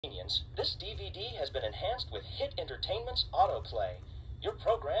convenience, this DVD has been enhanced with Hit Entertainment's autoplay. Your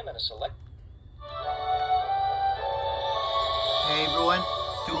program and a select... Hey everyone,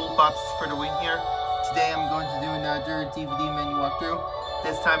 Doodle Pops for the win here. Today I'm going to do another DVD menu walkthrough.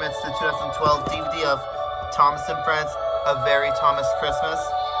 This time it's the 2012 DVD of Thomas and Friends, A Very Thomas Christmas.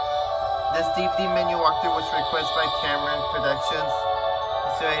 This DVD menu walkthrough was requested by Cameron Productions.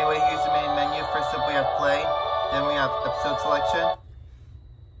 So anyway, here's the main menu. First up we have play, then we have episode selection.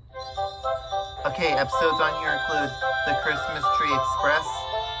 Okay, episodes on here include The Christmas Tree Express,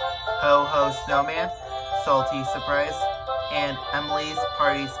 Ho Ho Snowman, Salty Surprise, and Emily's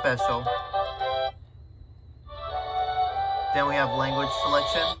Party Special. Then we have language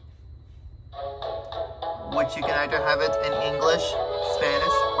selection, which you can either have it in English,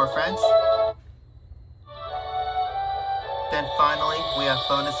 Spanish, or French. Then finally, we have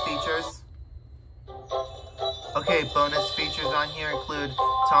bonus features. Okay, bonus features on here include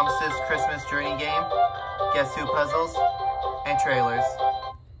Thomas's Christmas Journey game, Guess Who puzzles, and trailers.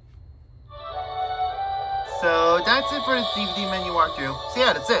 So that's it for this DVD menu walkthrough. So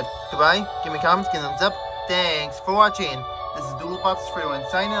yeah, that's it. Goodbye. Give me comments, give me thumbs up. Thanks for watching. This is Doodle Pops for everyone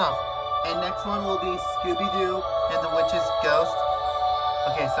signing off. And next one will be Scooby-Doo and the Witch's Ghost.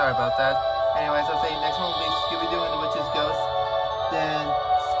 Okay, sorry about that. Anyways, I'll say next one will be Scooby-Doo and the Witch's Ghost. Then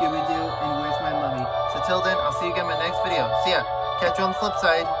Scooby-Doo and Where's My Mummy. So till then, I'll see you again in my next video. See ya. Catch you on the flip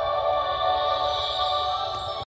side.